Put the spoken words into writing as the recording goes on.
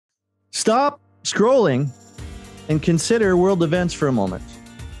Stop scrolling and consider world events for a moment.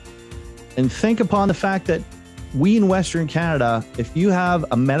 And think upon the fact that we in Western Canada, if you have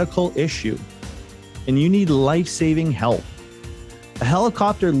a medical issue and you need life-saving help, a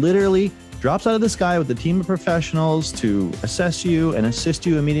helicopter literally drops out of the sky with a team of professionals to assess you and assist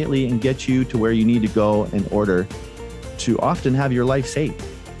you immediately and get you to where you need to go in order to often have your life saved.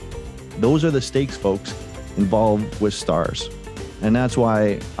 Those are the stakes, folks, involved with STARS. And that's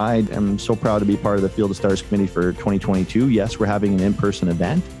why I am so proud to be part of the Field of Stars Committee for 2022. Yes, we're having an in-person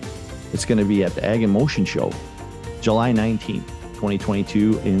event. It's going to be at the Ag and Motion Show, July 19th,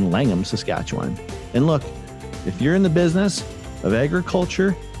 2022 in Langham, Saskatchewan. And look, if you're in the business of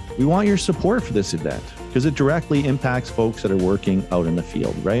agriculture, we want your support for this event because it directly impacts folks that are working out in the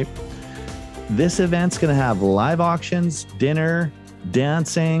field, right? This event's going to have live auctions, dinner,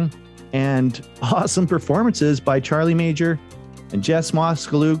 dancing, and awesome performances by Charlie Major and Jess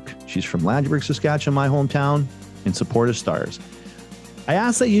Moskaluke. She's from Langham, Saskatchewan, my hometown, in support of STARS. I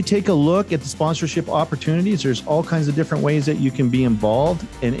ask that you take a look at the sponsorship opportunities. There's all kinds of different ways that you can be involved.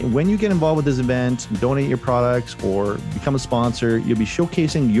 And when you get involved with this event, donate your products or become a sponsor, you'll be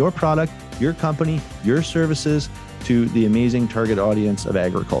showcasing your product, your company, your services to the amazing target audience of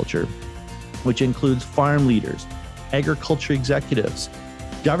agriculture, which includes farm leaders, agriculture executives,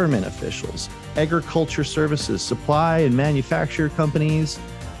 government officials, agriculture services, supply and manufacturer companies,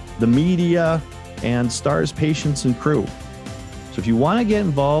 the media, and STARS patients and crew. So if you want to get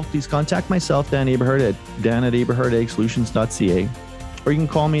involved, please contact myself, Dan Aberhart, at dan@aberhartagsolutions.ca, or you can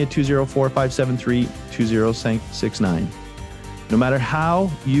call me at 204-573-2069. No matter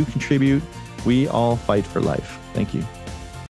how you contribute, we all fight for life. Thank you.